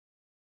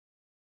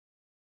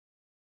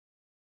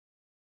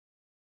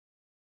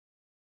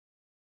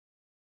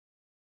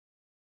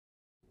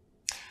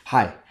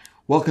Hi,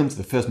 welcome to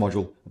the first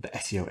module of the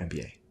SEO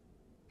MBA.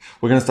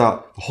 We're going to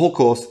start the whole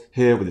course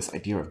here with this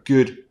idea of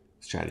good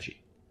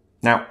strategy.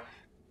 Now,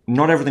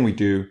 not everything we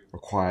do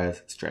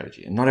requires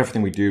strategy, and not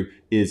everything we do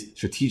is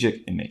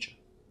strategic in nature.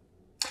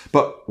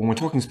 But when we're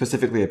talking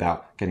specifically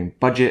about getting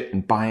budget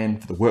and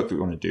buy-in for the work that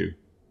we want to do,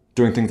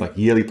 doing things like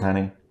yearly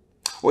planning,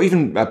 or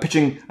even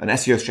pitching an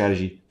SEO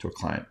strategy to a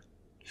client,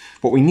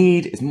 what we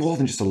need is more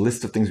than just a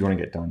list of things we want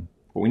to get done.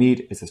 What we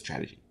need is a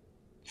strategy.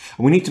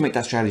 And we need to make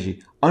that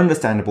strategy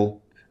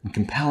understandable and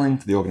compelling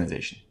for the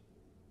organization.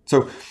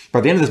 So by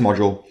the end of this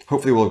module,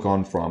 hopefully we'll have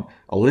gone from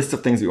a list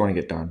of things that we want to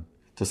get done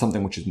to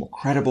something which is more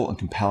credible and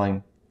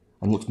compelling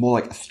and looks more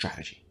like a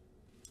strategy.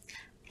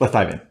 Let's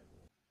dive in.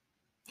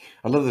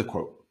 I love the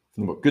quote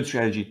from the book, Good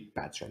Strategy,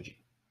 Bad Strategy.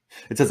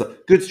 It says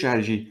that good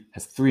strategy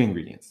has three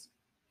ingredients: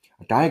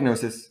 a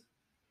diagnosis,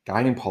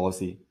 guiding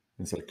policy,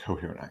 and a set of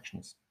coherent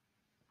actions.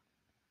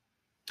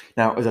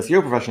 Now, as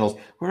SEO professionals,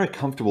 we're very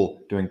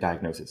comfortable doing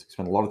diagnosis. We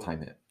spend a lot of time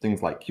here.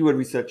 Things like keyword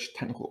research,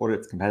 technical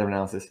audits, competitive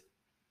analysis.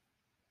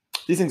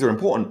 These things are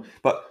important,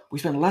 but we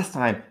spend less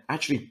time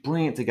actually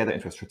bringing it together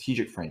into a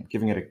strategic frame,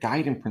 giving it a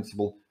guiding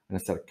principle and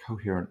a set of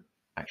coherent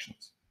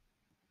actions.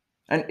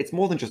 And it's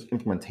more than just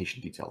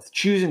implementation details.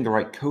 Choosing the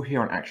right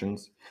coherent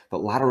actions that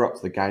ladder up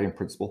to the guiding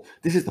principle,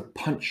 this is the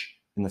punch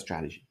in the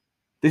strategy.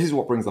 This is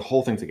what brings the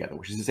whole thing together,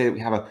 which is to say that we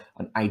have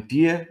an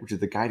idea, which is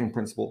the guiding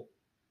principle,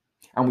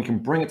 and we can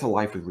bring it to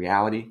life with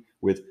reality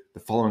with the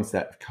following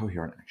set of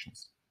coherent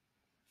actions.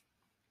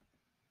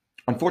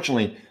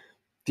 Unfortunately,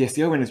 the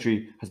SEO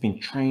industry has been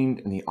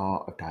trained in the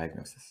art of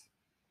diagnosis.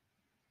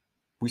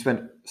 We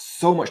spend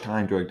so much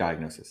time doing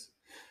diagnosis.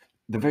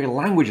 The very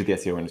language of the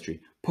SEO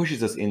industry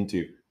pushes us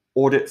into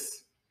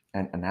audits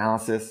and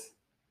analysis,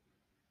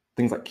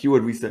 things like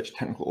keyword research,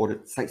 technical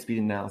audit, site speed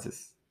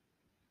analysis.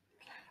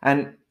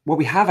 And where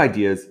we have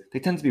ideas, they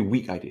tend to be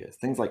weak ideas,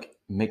 things like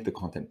make the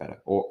content better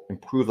or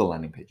improve the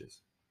landing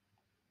pages.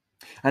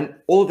 And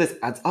all of this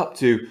adds up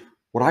to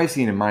what I've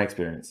seen in my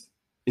experience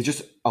is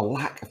just a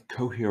lack of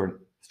coherent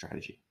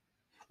strategy.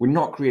 We're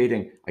not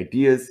creating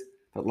ideas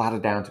that ladder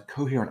down to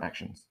coherent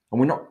actions.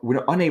 And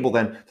we're unable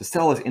then to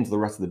sell this into the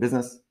rest of the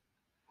business.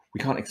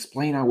 We can't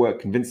explain our work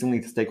convincingly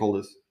to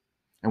stakeholders,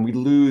 and we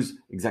lose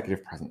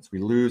executive presence. We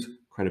lose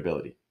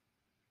credibility.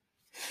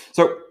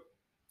 So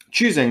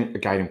choosing a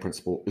guiding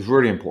principle is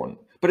really important,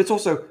 but it's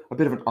also a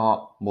bit of an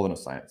art more than a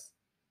science.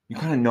 You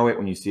kind of know it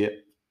when you see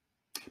it,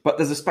 but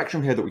there's a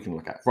spectrum here that we can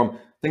look at, from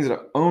things that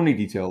are only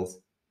details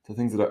to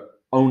things that are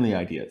only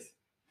ideas.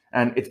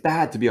 And it's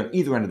bad to be on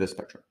either end of this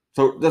spectrum.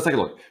 So let's take a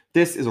look.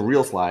 This is a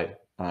real slide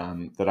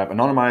that I've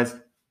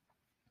anonymized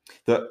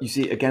that you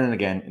see again and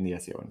again in the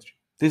SEO industry.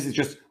 This is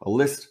just a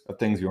list of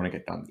things you want to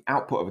get done, the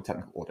output of a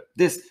technical audit.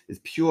 This is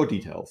pure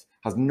details,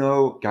 has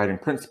no guiding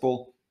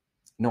principle,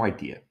 no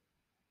idea.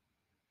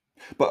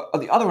 But at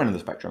the other end of the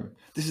spectrum,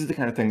 this is the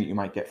kind of thing that you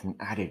might get from an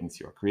ad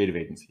agency or a creative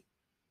agency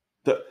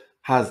that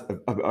has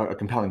a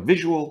compelling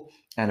visual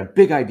and a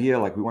big idea,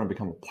 like we want to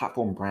become a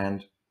platform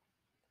brand,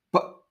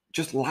 but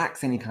just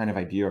lacks any kind of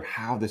idea of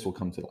how this will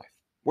come to life.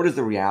 What is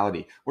the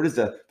reality? What is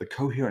the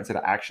coherent set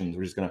of actions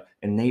which is going to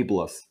enable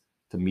us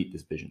to meet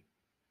this vision?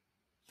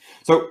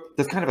 So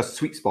there's kind of a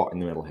sweet spot in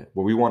the middle here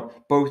where we want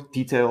both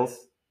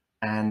details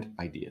and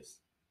ideas.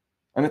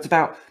 And it's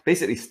about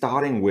basically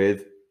starting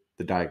with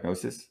the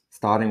diagnosis,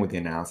 starting with the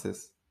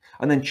analysis,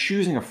 and then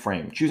choosing a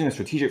frame, choosing a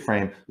strategic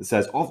frame that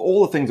says, of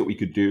all the things that we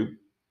could do,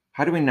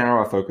 how do we narrow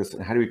our focus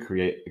and how do we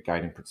create a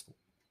guiding principle?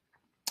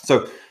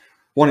 So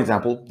one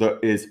example that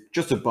is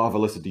just above a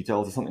list of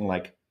details is something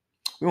like,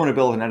 we want to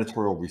build an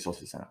editorial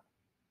resources center.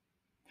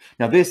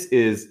 Now, this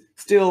is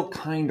still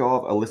kind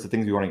of a list of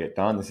things we want to get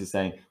done. This is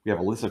saying we have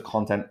a list of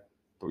content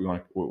that we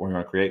want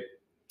to create.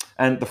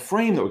 And the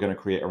frame that we're going to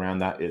create around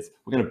that is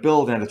we're going to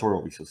build an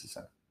editorial resources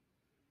center.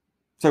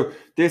 So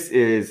this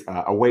is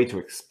a way to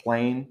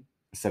explain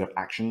a set of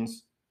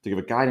actions, to give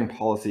a guiding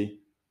policy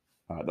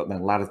that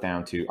then ladders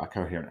down to our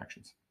coherent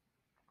actions.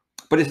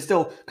 But it's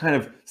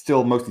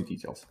still mostly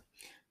details.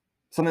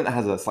 Something that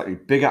has a slightly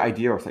bigger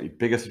idea or a slightly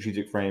bigger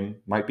strategic frame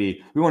might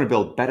be, we want to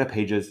build better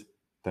pages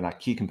than our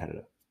key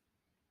competitor.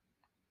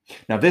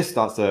 Now, this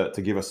starts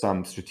to give us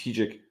some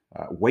strategic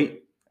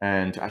weight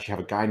and to actually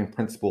have a guiding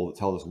principle that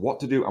tells us what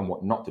to do and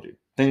what not to do.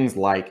 Things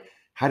like,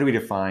 how do we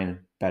define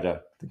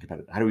better than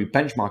competitor? How do we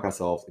benchmark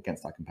ourselves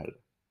against our competitor?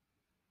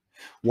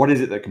 What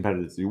is it that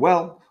competitors do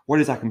well? What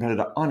is our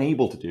competitor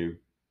unable to do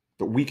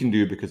that we can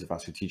do because of our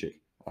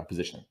strategic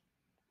positioning?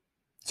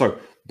 So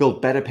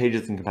build better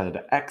pages than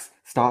competitor X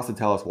starts to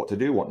tell us what to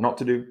do, what not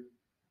to do.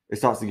 It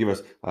starts to give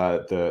us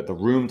the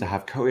room to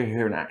have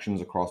coherent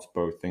actions across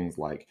both things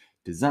like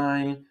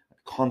design,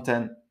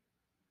 content,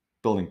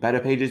 building better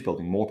pages,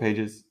 building more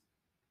pages.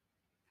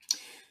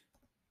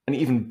 An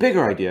even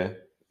bigger idea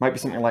might be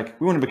something like,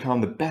 we want to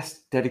become the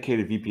best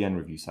dedicated VPN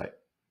review site.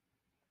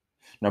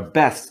 Now,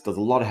 best does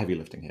a lot of heavy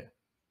lifting here.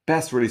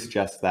 Best really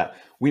suggests that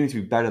we need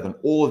to be better than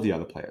all of the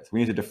other players. We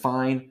need to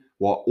define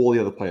what all the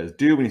other players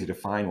do. We need to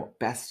define what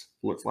best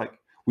looks like.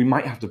 We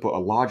might have to put a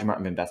large amount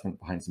of investment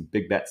behind some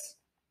big bets,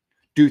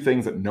 do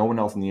things that no one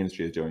else in the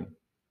industry is doing.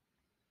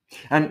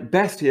 And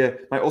best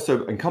here might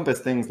also encompass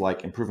things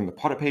like improving the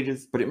product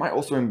pages, but it might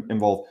also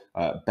involve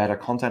better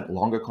content,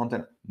 longer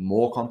content,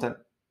 more content.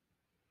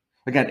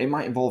 Again, it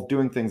might involve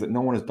doing things that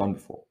no one has done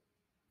before.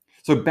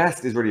 So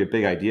best is really a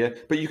big idea,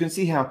 but you can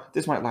see how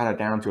this might ladder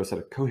down to a set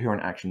of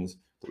coherent actions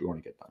that we want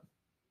to get done.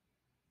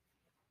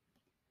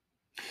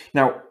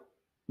 Now,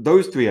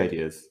 those three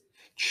ideas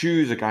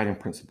choose a guiding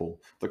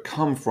principle that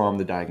come from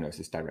the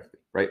diagnosis directly,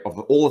 right? Of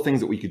all the things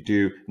that we could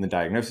do in the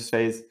diagnosis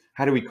phase,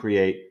 how do we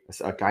create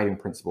a guiding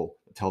principle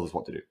that tells us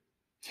what to do?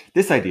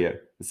 This idea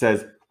that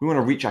says we want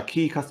to reach our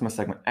key customer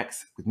segment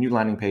X with new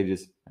landing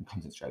pages and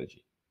content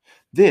strategy.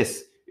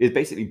 This is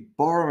basically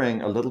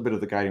borrowing a little bit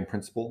of the guiding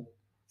principle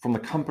from the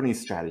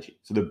company's strategy.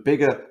 So the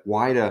bigger,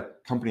 wider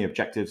company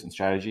objectives and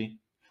strategy,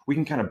 we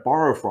can kind of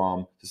borrow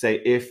from to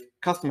say if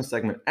customer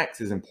segment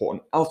X is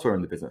important elsewhere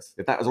in the business,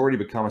 if that has already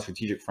become a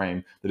strategic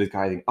frame that is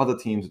guiding other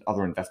teams and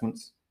other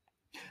investments,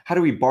 how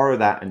do we borrow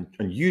that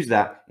and use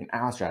that in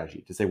our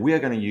strategy to say we are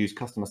going to use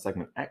customer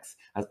segment X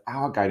as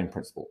our guiding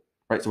principle,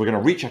 right? So we're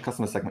going to reach our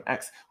customer segment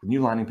X with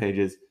new landing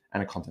pages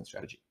and a content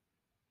strategy.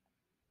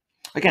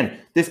 Again,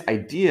 this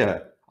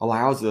idea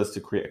allows us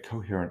to create a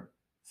coherent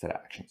set of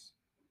actions.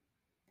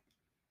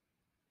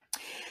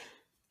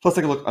 Let's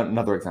take a look at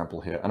another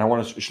example here. And I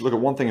want to look at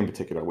one thing in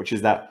particular, which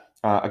is that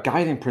a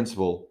guiding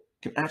principle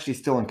can actually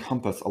still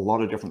encompass a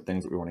lot of different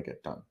things that we want to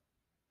get done.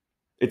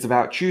 It's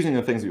about choosing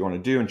the things that we want to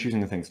do and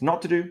choosing the things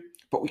not to do,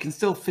 but we can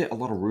still fit a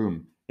lot of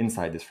room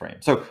inside this frame.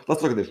 So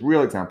let's look at this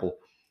real example.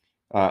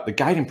 The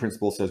guiding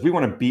principle says we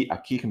want to beat our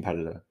key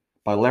competitor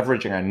by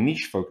leveraging our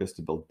niche focus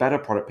to build better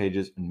product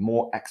pages and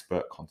more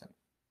expert content.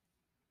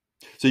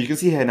 So you can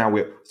see here now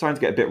we're starting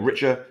to get a bit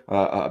richer,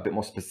 a bit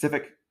more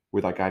specific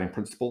with our guiding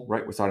principle,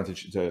 right? We're starting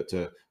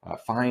to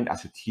find our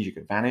strategic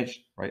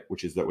advantage, right?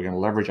 Which is that we're going to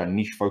leverage our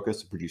niche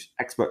focus to produce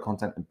expert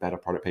content and better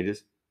product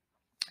pages.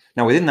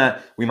 Now within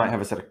that, we might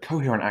have a set of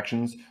coherent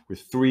actions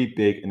with three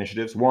big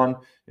initiatives. One,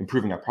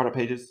 improving our product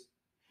pages.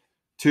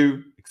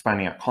 Two,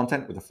 expanding our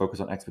content with a focus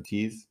on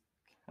expertise.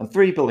 And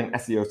three, building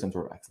SEO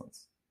Center of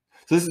Excellence.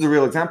 So this is a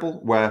real example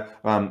where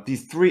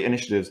these three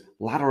initiatives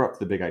ladder up to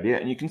the big idea.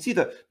 And you can see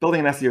that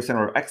building an SEO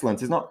Center of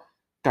Excellence is not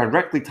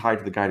directly tied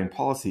to the guiding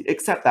policy,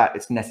 except that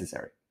it's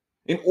necessary.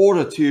 In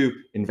order to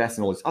invest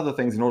in all these other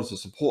things, in order to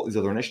support these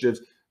other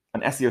initiatives,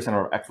 an SEO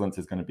Center of Excellence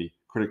is going to be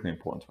critically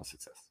important to our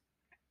success.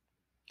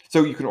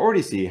 So you can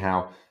already see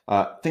how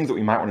things that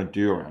we might want to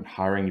do around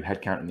hiring new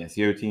headcount in the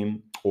SEO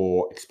team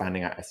or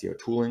expanding our SEO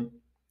tooling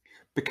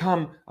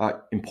become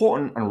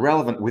important and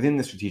relevant within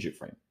the strategic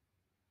frame.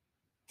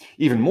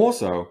 Even more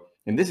so,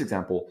 in this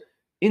example,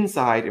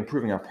 inside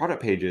improving our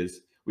product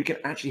pages, we can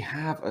actually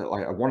have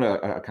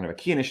a kind of a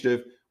key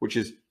initiative, which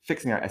is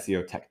fixing our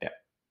SEO tech debt.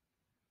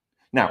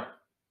 Now,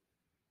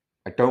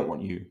 I don't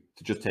want you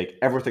to just take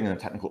everything in a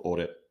technical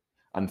audit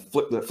and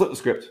flip the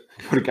script,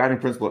 put a guiding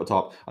principle at the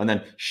top, and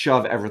then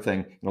shove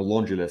everything in a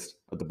laundry list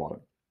at the bottom.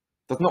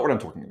 That's not what I'm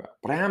talking about.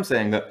 But I am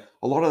saying that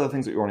a lot of the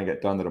things that we want to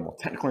get done that are more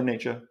technical in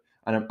nature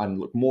and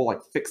look more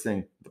like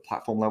fixing the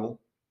platform level,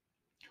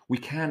 we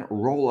can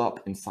roll up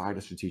inside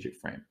a strategic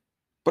frame,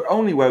 but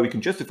only where we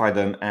can justify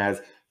them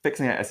as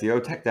fixing our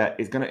SEO tech debt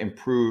is going to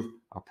improve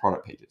our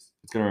product pages.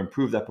 It's going to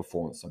improve their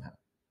performance somehow,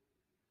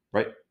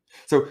 right?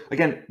 So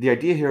again, the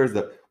idea here is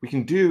that we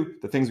can do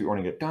the things we want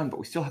to get done, but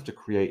we still have to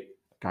create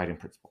a guiding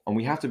principle, and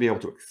we have to be able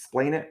to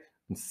explain it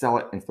and sell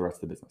it into the rest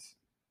of the business.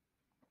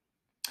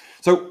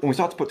 So when we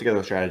start to put together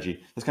a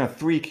strategy, there's kind of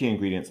three key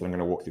ingredients that I'm going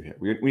to walk through here.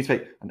 We need to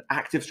make an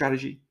active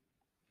strategy.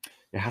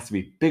 It has to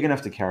be big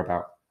enough to care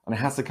about, and it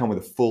has to come with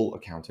a full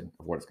accounting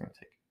of what it's going to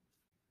take.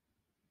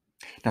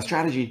 Now,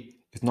 strategy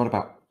is not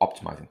about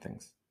optimizing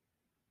things.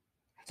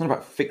 It's not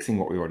about fixing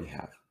what we already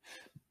have.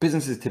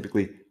 Businesses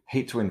typically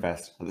hate to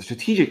invest at the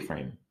strategic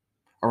frame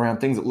around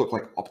things that look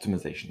like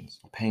optimizations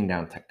or paying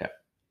down tech debt.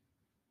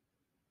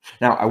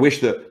 Now, I wish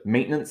that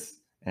maintenance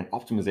and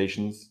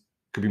optimizations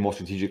could be more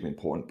strategically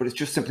important, but it's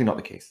just simply not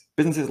the case.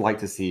 Businesses like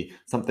to see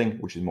something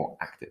which is more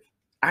active.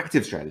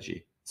 Active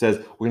strategy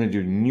says we're going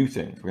to do new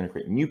things. We're going to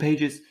create new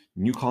pages,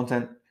 new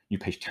content, new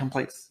page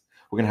templates.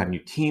 We're going to have new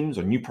teams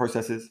or new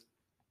processes.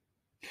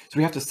 So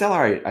we have to sell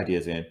our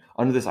ideas in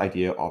under this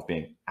idea of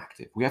being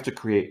active. We have to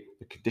create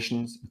the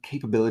conditions and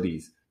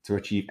capabilities to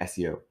achieve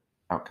SEO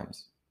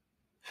outcomes.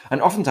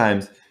 And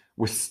oftentimes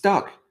we're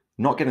stuck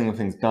not getting the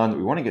things done that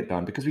we want to get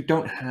done because we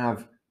don't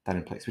have that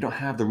in place. We don't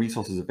have the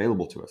resources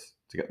available to us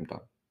to get them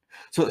done.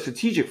 So the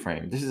strategic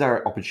frame, this is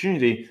our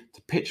opportunity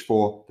to pitch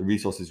for the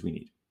resources we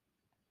need.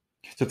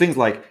 So things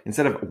like,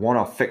 instead of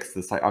one-off fix to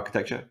the site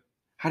architecture,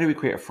 how do we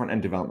create a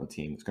front-end development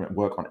team that's going to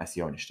work on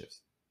SEO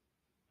initiatives?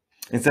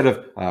 Instead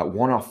of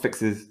one-off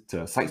fixes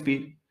to site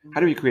speed, how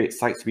do we create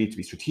site speed to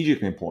be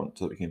strategically important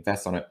so that we can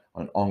invest on it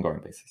on an ongoing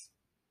basis?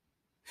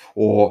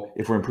 Or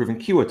if we're improving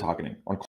keyword targeting on